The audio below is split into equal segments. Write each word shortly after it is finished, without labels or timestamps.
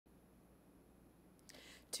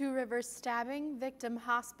Two Rivers stabbing, victim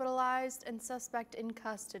hospitalized and suspect in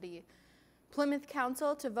custody. Plymouth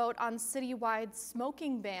Council to vote on citywide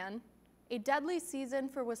smoking ban, a deadly season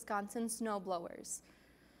for Wisconsin snowblowers.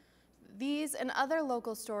 These and other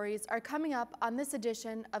local stories are coming up on this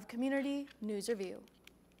edition of Community News Review.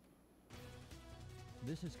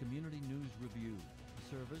 This is Community News Review, a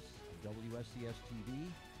service of WSCS TV,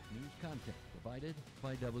 news content provided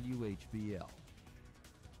by WHBL.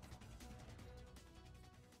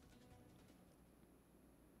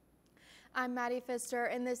 I'm Maddie Pfister,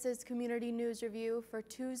 and this is Community News Review for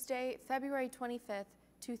Tuesday, February 25th,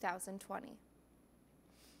 2020.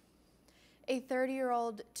 A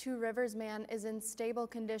 30-year-old Two Rivers man is in stable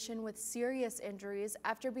condition with serious injuries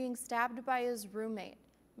after being stabbed by his roommate.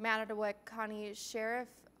 Manitowoc County Sheriff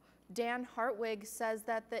Dan Hartwig says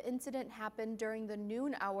that the incident happened during the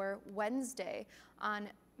noon hour Wednesday on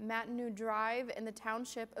Matinu Drive in the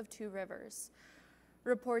township of Two Rivers.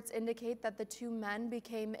 Reports indicate that the two men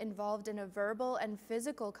became involved in a verbal and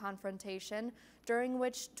physical confrontation during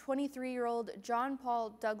which 23-year-old John Paul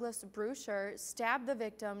Douglas Brucher stabbed the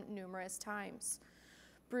victim numerous times.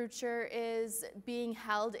 Brucher is being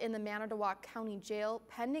held in the Manitowoc County Jail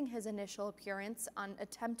pending his initial appearance on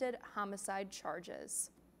attempted homicide charges.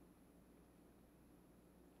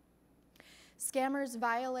 Scammers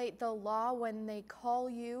violate the law when they call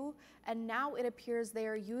you, and now it appears they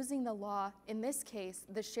are using the law, in this case,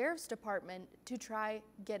 the Sheriff's Department, to try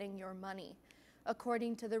getting your money.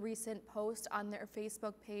 According to the recent post on their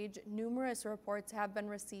Facebook page, numerous reports have been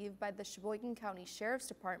received by the Sheboygan County Sheriff's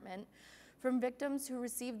Department from victims who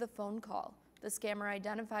received the phone call. The scammer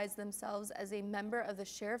identifies themselves as a member of the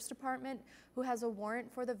Sheriff's Department who has a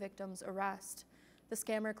warrant for the victim's arrest. The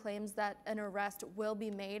scammer claims that an arrest will be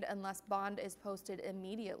made unless bond is posted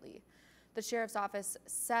immediately. The Sheriff's Office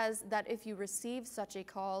says that if you receive such a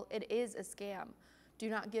call, it is a scam. Do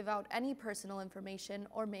not give out any personal information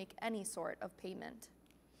or make any sort of payment.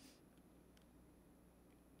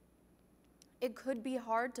 It could be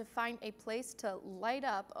hard to find a place to light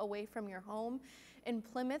up away from your home in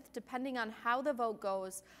Plymouth, depending on how the vote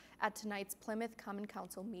goes at tonight's Plymouth Common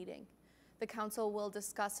Council meeting. The council will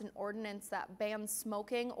discuss an ordinance that bans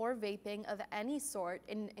smoking or vaping of any sort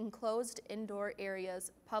in enclosed indoor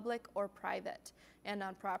areas, public or private, and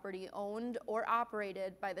on property owned or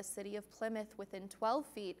operated by the city of Plymouth within 12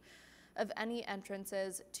 feet of any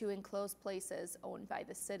entrances to enclosed places owned by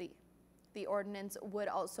the city. The ordinance would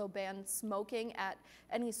also ban smoking at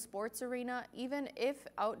any sports arena, even if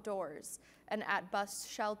outdoors, and at bus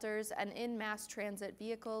shelters and in mass transit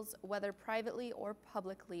vehicles, whether privately or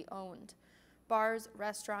publicly owned. Bars,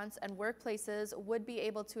 restaurants, and workplaces would be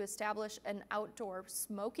able to establish an outdoor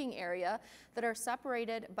smoking area that are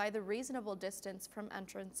separated by the reasonable distance from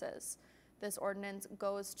entrances. This ordinance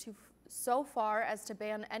goes so far as to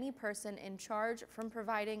ban any person in charge from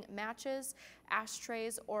providing matches,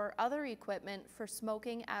 ashtrays, or other equipment for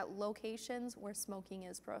smoking at locations where smoking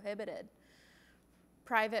is prohibited.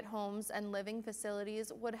 Private homes and living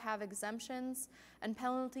facilities would have exemptions, and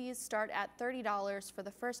penalties start at $30 for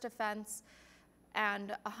the first offense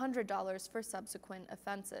and $100 for subsequent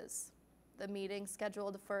offenses. The meeting,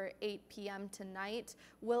 scheduled for 8 p.m. tonight,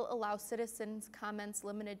 will allow citizens' comments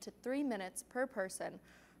limited to 3 minutes per person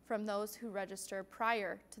from those who register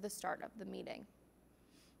prior to the start of the meeting.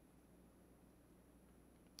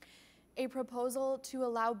 A proposal to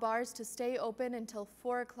allow bars to stay open until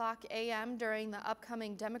 4 a.m. during the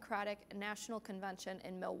upcoming Democratic National Convention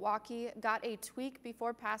in Milwaukee got a tweak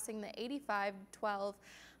before passing the 85-12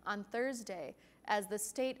 on Thursday, as the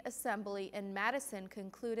State Assembly in Madison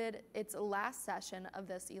concluded its last session of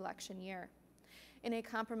this election year. In a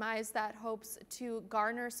compromise that hopes to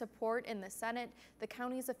garner support in the Senate, the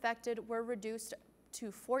counties affected were reduced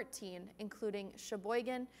to 14, including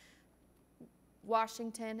Sheboygan,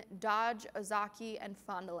 Washington, Dodge, Ozaukee, and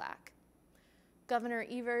Fond du Lac. Governor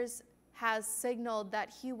Evers has signaled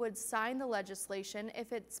that he would sign the legislation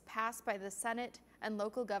if it's passed by the Senate, and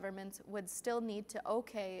local governments would still need to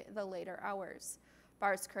okay the later hours.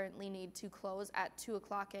 Bars currently need to close at 2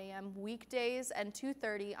 a.m. weekdays and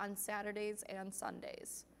 2:30 on Saturdays and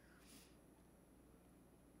Sundays.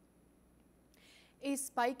 A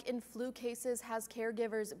spike in flu cases has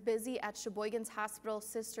caregivers busy at Sheboygan's hospital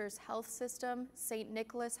sister's health system, St.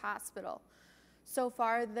 Nicholas Hospital. So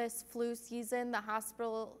far this flu season, the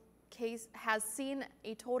hospital has seen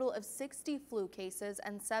a total of 60 flu cases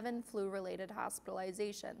and 7 flu-related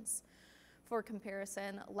hospitalizations. For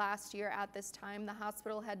comparison, last year at this time, the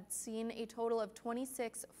hospital had seen a total of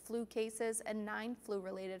 26 flu cases and 9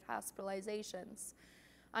 flu-related hospitalizations.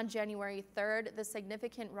 On January 3rd, the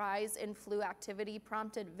significant rise in flu activity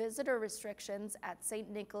prompted visitor restrictions at St.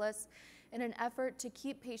 Nicholas in an effort to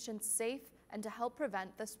keep patients safe and to help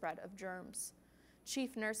prevent the spread of germs.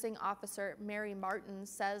 Chief Nursing Officer Mary Martin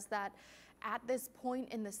says that at this point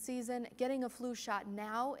in the season, getting a flu shot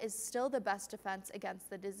now is still the best defense against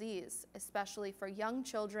the disease, especially for young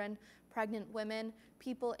children, pregnant women,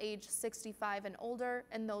 people aged 65 and older,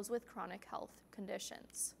 and those with chronic health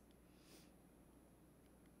conditions.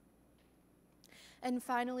 And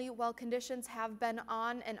finally, while conditions have been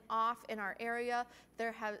on and off in our area,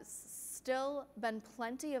 there has still been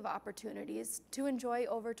plenty of opportunities to enjoy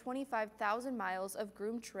over 25,000 miles of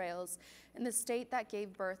groomed trails in the state that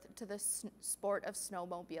gave birth to the sport of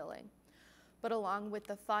snowmobiling. But along with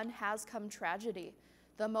the fun has come tragedy.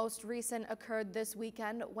 The most recent occurred this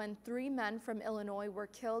weekend when 3 men from Illinois were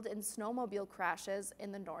killed in snowmobile crashes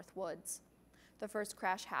in the North Woods. The first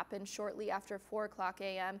crash happened shortly after 4:00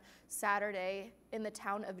 a.m. Saturday in the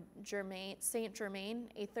town of St. Germain.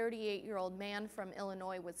 A 38-year-old man from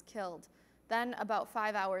Illinois was killed. Then, about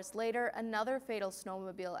 5 hours later, another fatal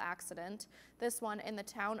snowmobile accident, this one in the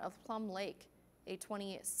town of Plum Lake. A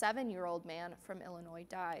 27-year-old man from Illinois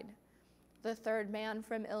died. The third man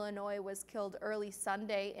from Illinois was killed early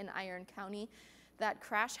Sunday in Iron County. That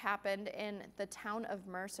crash happened in the town of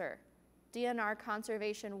Mercer. DNR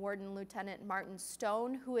Conservation Warden Lieutenant Martin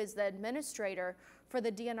Stone, who is the administrator for the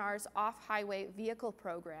DNR's off-highway vehicle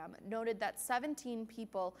program, noted that 17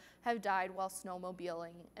 people have died while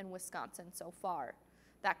snowmobiling in Wisconsin so far.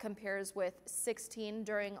 That compares with 16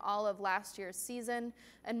 during all of last year's season,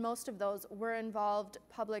 and most of those were involved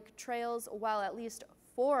public trails, while at least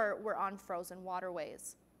 4 were on frozen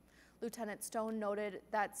waterways. Lieutenant Stone noted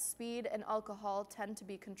that speed and alcohol tend to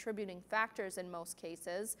be contributing factors in most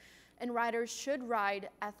cases, and riders should ride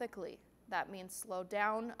ethically. That means slow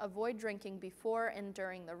down, avoid drinking before and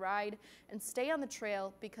during the ride, and stay on the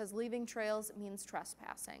trail because leaving trails means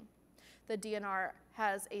trespassing. The DNR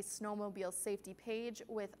has a snowmobile safety page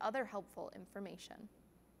with other helpful information.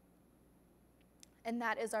 And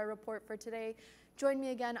that is our report for today. Join me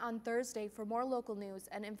again on Thursday for more local news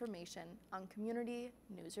and information on Community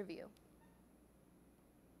News Review.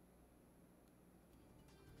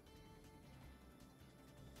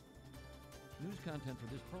 News content for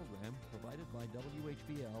this program provided by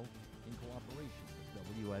WHBL in cooperation with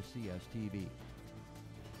WSCS TV.